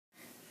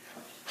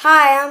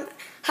Hi,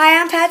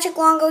 I'm Patrick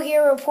Longo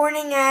here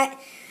reporting at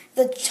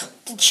the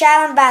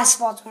Chatham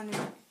basketball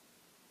tournament.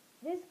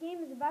 This game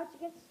is about to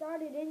get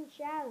started in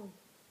Chatham.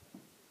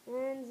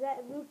 And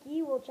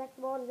Lukey will check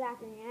the ball to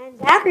Zachary. And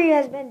Zachary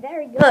has been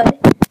very good,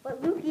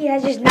 but Lukey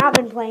has just not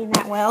been playing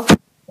that well.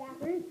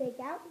 Zachary, take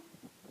out.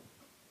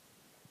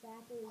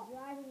 Zachary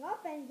driving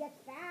up and gets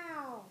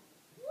fouled.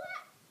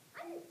 What?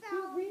 I didn't foul.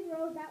 2 free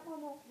throws, that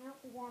one won't count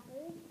for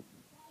Zachary.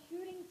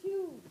 Shooting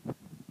two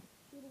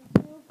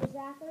for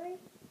Zachary.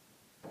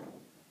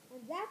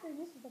 And Zachary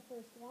misses the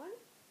first one.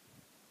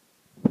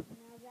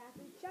 Now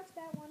Zachary chucks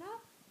that one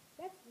up.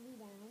 That's the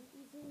rebound.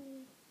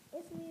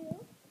 It's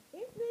legal,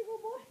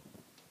 boy.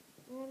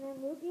 And then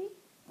Lukey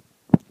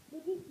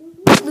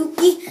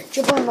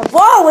dribbling the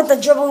ball with the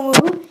dribble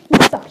move.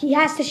 He's stuck. He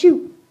has to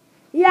shoot.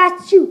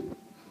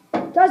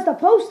 Does the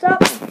post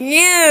up?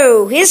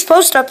 No, his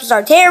post ups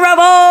are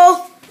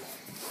terrible.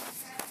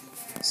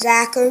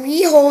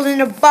 Zachary holding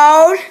the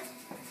ball.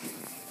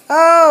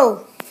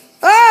 Oh.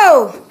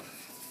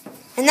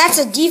 And that's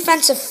a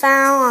defensive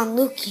foul on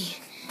Lukey.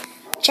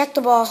 Check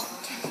the ball.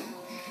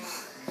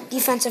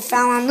 Defensive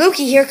foul on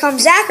Lukey. Here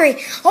comes Zachary.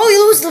 Oh, he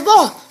loses the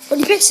ball, but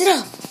he picks it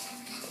up.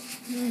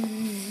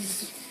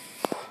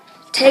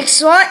 Takes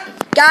what?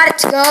 Got it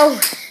to go.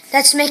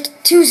 Let's make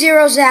it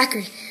 2-0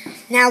 Zachary.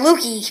 Now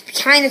Lukey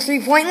behind the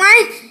 3-point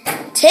line.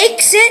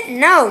 Takes it.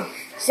 No.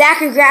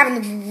 Zachary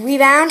grabbing the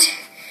rebound.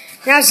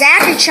 Now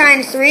Zachary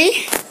trying to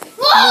three.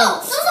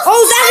 Whoa!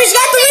 Oh, Zachary's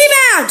got the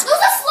rebound.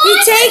 He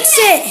takes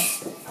it.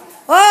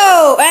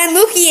 Whoa, and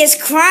Lukey is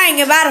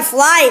crying about a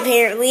fly,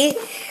 apparently.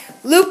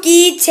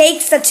 Lukey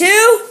takes the 2.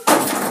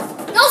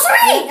 No,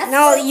 3!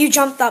 No, you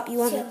jumped up. You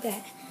went like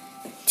that.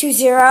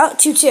 2-0,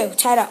 2-2,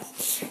 tied up.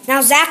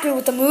 Now Zachary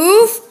with the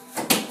move.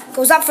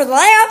 Goes up for the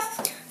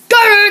layup.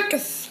 Got it!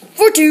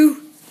 4-2.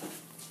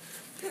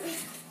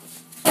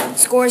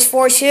 Scores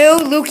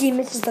 4-2. Lukey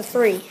misses the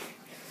 3.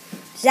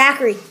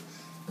 Zachary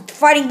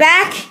fighting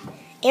back.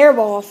 Air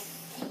ball.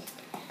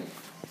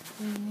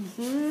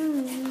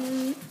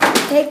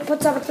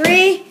 Puts up a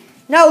 3.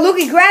 No,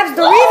 Lukey grabs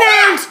the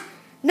rebound.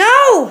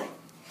 No.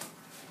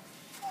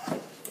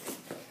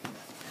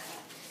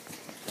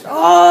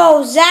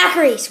 Oh,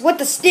 Zachary with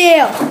the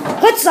steal.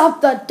 Puts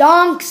up the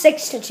dunk,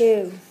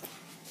 6-2.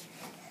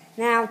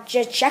 Now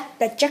just check.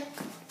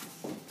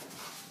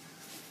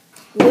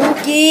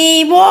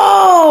 Lukey,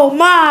 whoa,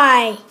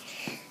 my.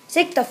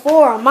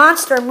 6-4, a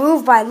monster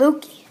move by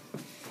Lukey.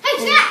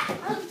 Hey, Jack.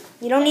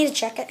 You don't need to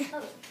check it.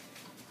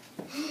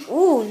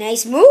 Ooh,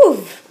 nice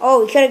move.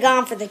 Oh, he could have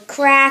gone for the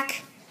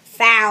crack.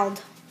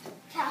 Fouled.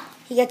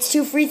 He gets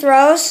 2 free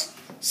throws.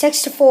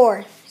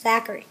 6-4,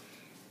 Zachary.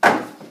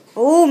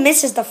 Ooh,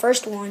 misses the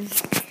first one.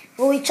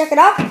 Will we check it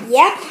up?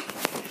 Yep.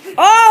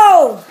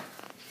 Oh!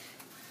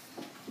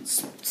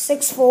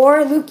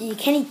 6-4, Lukey.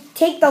 Can he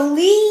take the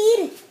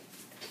lead?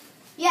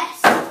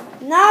 Yes.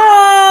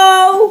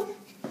 No!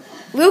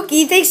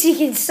 Lukey thinks he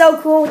can so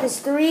cool with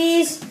his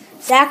threes.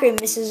 Zachary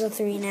misses a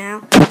 3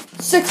 now.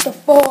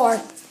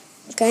 6-4.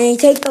 Can he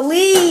take the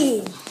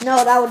lead?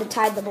 No, that would have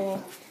tied the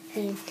ball.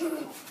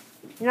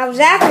 Now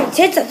Zachary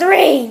hits a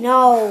 3.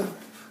 No.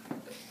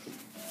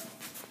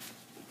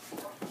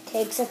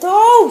 Takes a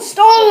throw.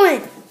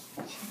 Stolen.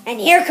 And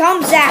here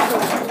comes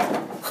Zachary.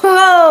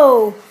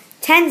 Oh,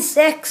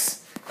 10-6.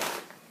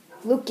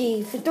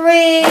 Lukey for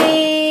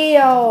 3.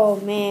 Oh,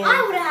 man.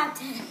 I would have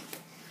 10.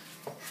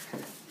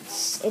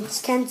 It's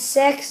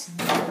 10-6.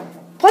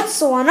 Puts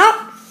the one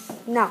up.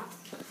 No.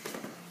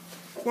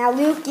 Now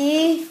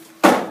Lukey.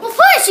 Well,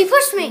 push. You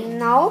pushed me.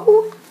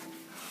 No.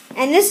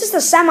 And this is the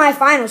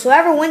semifinals.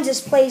 Whoever wins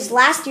this plays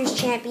last year's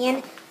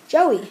champion,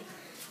 Joey.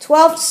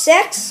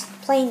 12-6,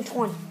 playing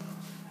 20.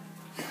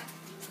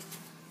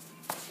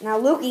 Now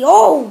Lukey,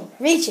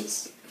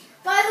 reaches.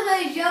 By the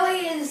way,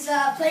 Joey is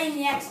playing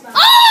the Xbox.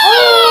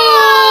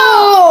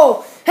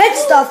 Oh!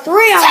 Hits the 3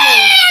 on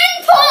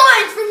 10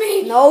 points for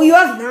me. No, you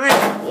have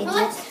 9. You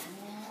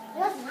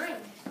have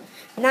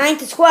 9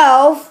 to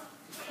 12.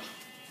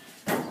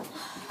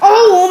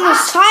 Oh,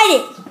 almost tied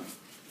it.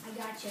 I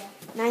got you.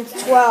 9 to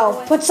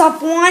 12. Puts up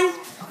 1.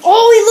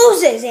 Oh, he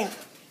loses.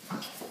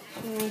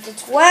 9 to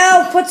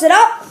 12. Puts it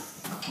up.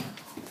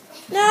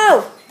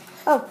 No.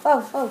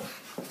 Oh.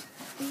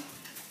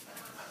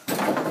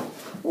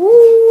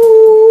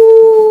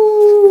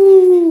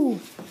 Ooh.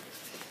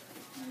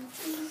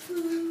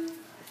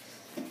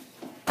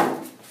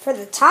 For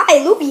the tie,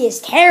 Lukey is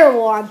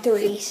terrible on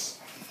threes.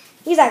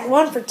 He's like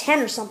 1 for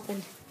 10 or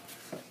something.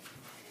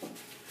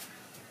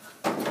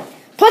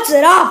 Puts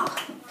it up.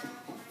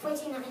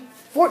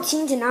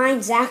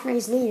 14-9.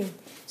 Zachary's leading.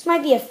 This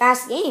might be a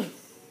fast game.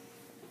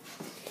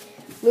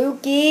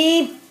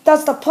 Lukey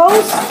does the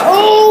post.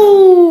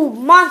 Oh,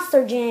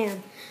 monster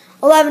jam.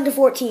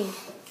 11-14.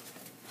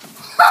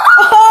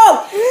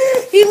 Oh,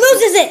 he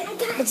loses it.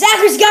 But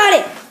Zachary's got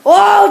it.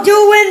 Oh, do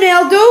a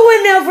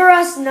windmill for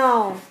us.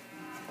 No.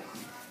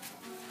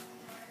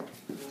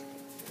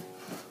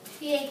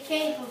 He ain't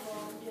capable of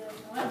doing a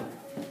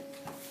windmill.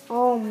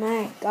 Oh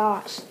my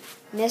gosh.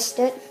 Missed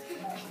it.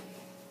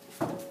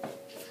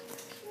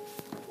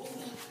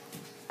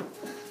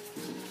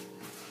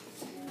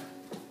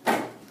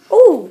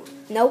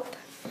 Nope.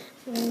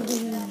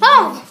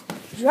 Oh!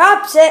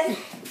 Drops it.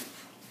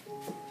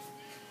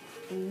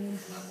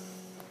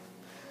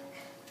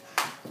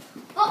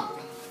 Oh!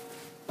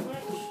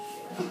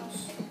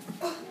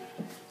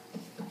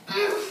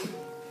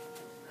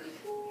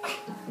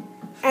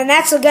 And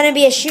that's gonna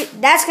be a shoot.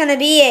 That's gonna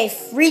be a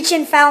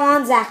reach-in foul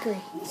on Zachary.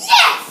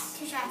 Yes!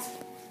 2 shots.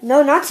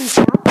 No, not 2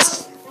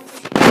 shots.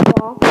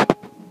 Ball.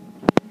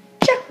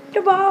 Check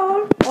the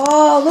ball.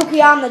 Oh,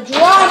 Lukey on the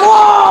drive.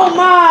 Oh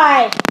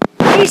my!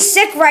 He's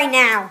sick right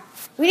now.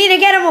 We need to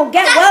get him a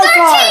get well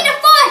card. 13 to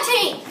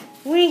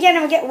 14. We need to get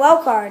him a get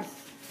well card.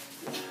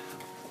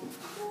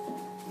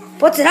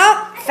 Puts it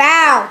up.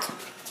 Fouled.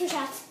 2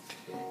 shots.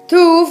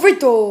 2 free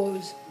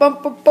throws.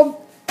 Bump, bump, bump.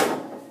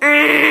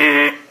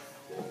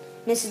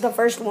 Misses the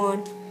first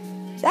one.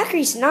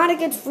 Zachary's not a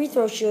good free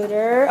throw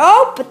shooter.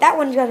 Oh, but that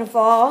one's gonna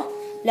fall.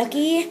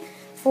 Lucky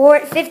for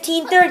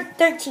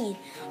 15-13.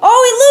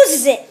 Oh, he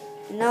loses it.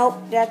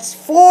 Nope, that's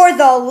for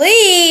the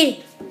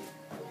lead.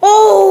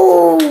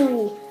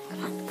 Oh,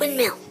 come on,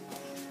 windmill.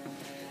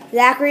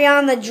 Zachary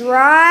on the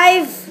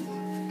drive.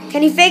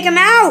 Can he fake him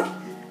out?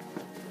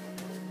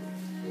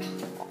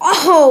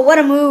 Oh, what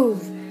a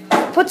move.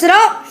 Puts it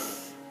up.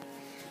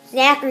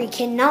 Zachary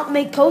cannot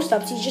make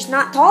post-ups. He's just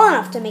not tall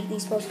enough to make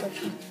these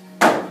post-ups.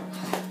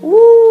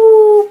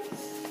 Woo!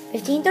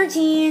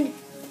 15-13.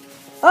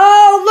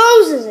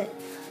 Oh, loses it.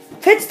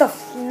 Hits the...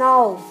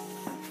 No.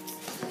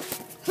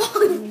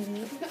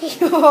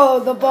 Oh,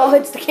 the ball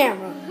hits the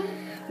camera.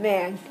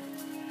 Man.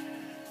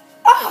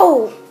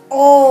 Oh!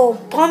 Oh,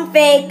 pump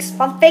fakes.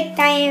 Pump fake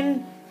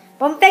time.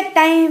 Pump fake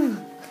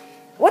time.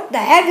 What the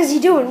heck is he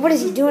doing? What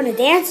is he doing? A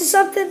dance or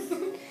something?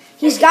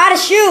 He's got to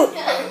shoot.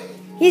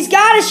 He's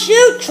got to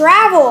shoot.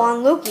 Travel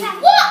on Lukey.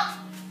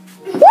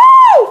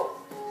 Woo!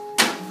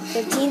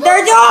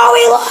 15-13. Oh,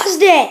 he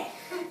lost it.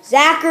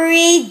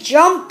 Zachary,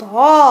 jump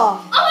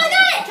ball. Oh my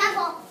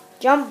God!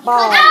 Jump ball. Jump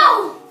ball.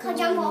 No! Call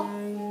jump ball.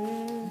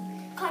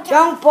 Call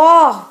Jump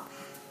ball.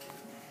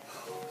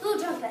 Who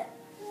jump it?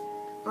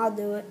 I'll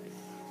do it.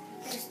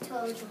 Just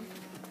totally jump.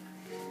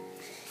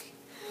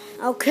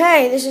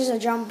 Okay, this is a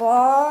jump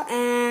ball,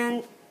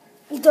 and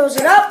he throws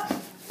it up.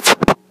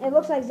 It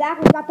looks like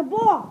Zachary got the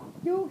ball.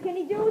 Dude, can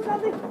he do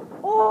something?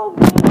 Oh,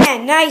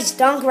 man, nice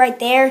dunk right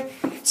there.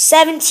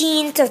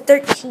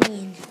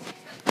 17-13.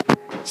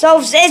 So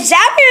if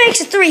Zachary makes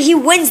a 3, he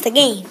wins the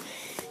game.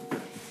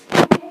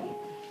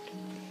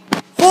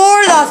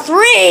 For the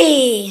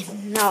 3.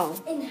 No.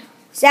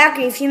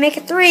 Zachary, if you make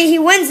a 3, he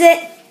wins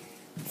it.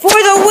 For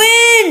the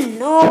win.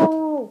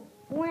 No.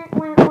 Wah,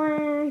 wah,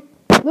 wah.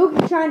 Luke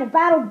is trying to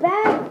battle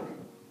back.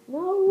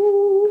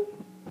 No.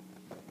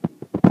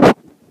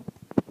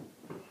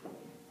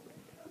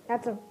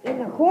 That's in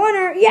the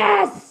corner.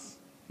 Yes.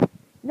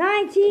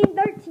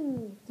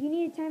 19-13. Do you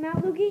need a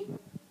timeout, Lukey?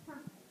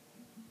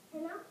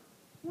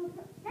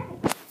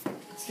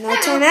 No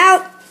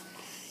timeout.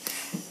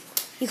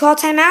 You call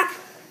timeout?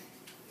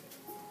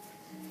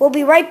 We'll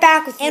be right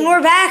back with you. And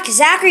we're back.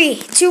 Zachary,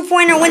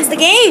 2-pointer wins the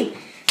game.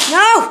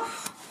 No.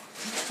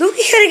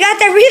 Lukey could have got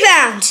that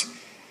rebound.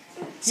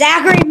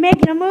 Zachary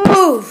making a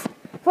move.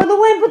 For the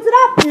win, puts it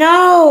up.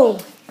 No.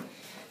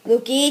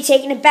 Lukey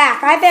taking it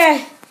back.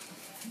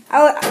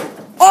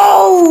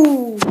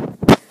 Oh.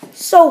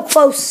 So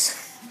close.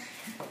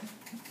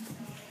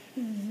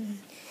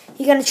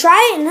 You gonna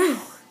try it? No.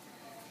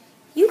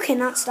 You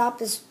cannot stop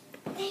this.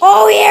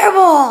 Oh, he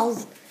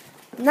airballed.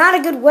 Not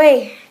a good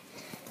way.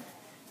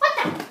 What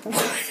the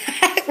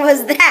heck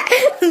was that?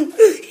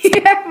 He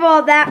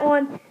airballed that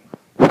one.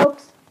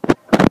 Oops.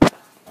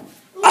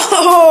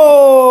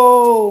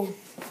 Oh!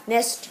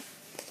 Missed.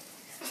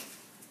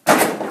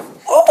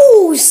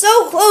 Oh,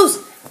 so close.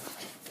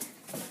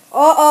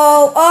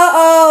 Uh-oh,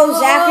 uh-oh.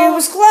 Zachary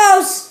was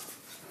close.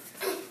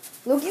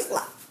 Lukey's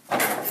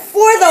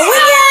for the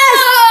win, yes!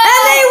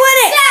 And they win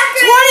it!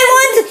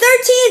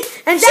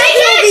 21-13, and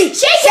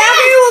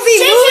Zachary will be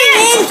moving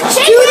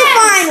into the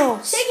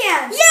finals. Shake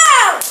hands.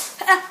 Yeah!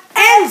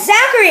 And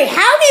Zachary,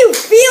 how do you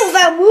feel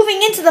about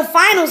moving into the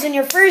finals in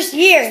your first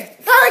year?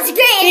 Oh, it's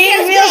great.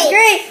 It feels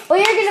great. Well,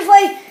 you're going to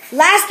play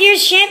last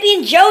year's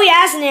champion, Joey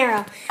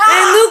Asanero.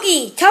 And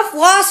Lukey, tough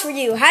loss for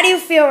you. How do you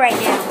feel right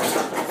now?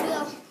 I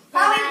feel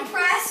probably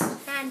impressed.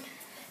 And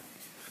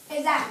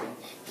exactly.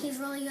 He's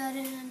really good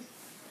and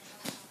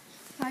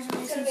it's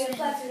going to be a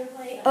pleasure to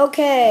play.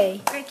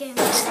 Okay. Great game.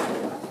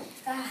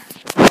 I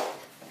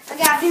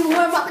got a few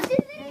more boxes.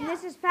 And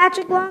this is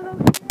Patrick Longo.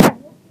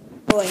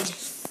 Boyd.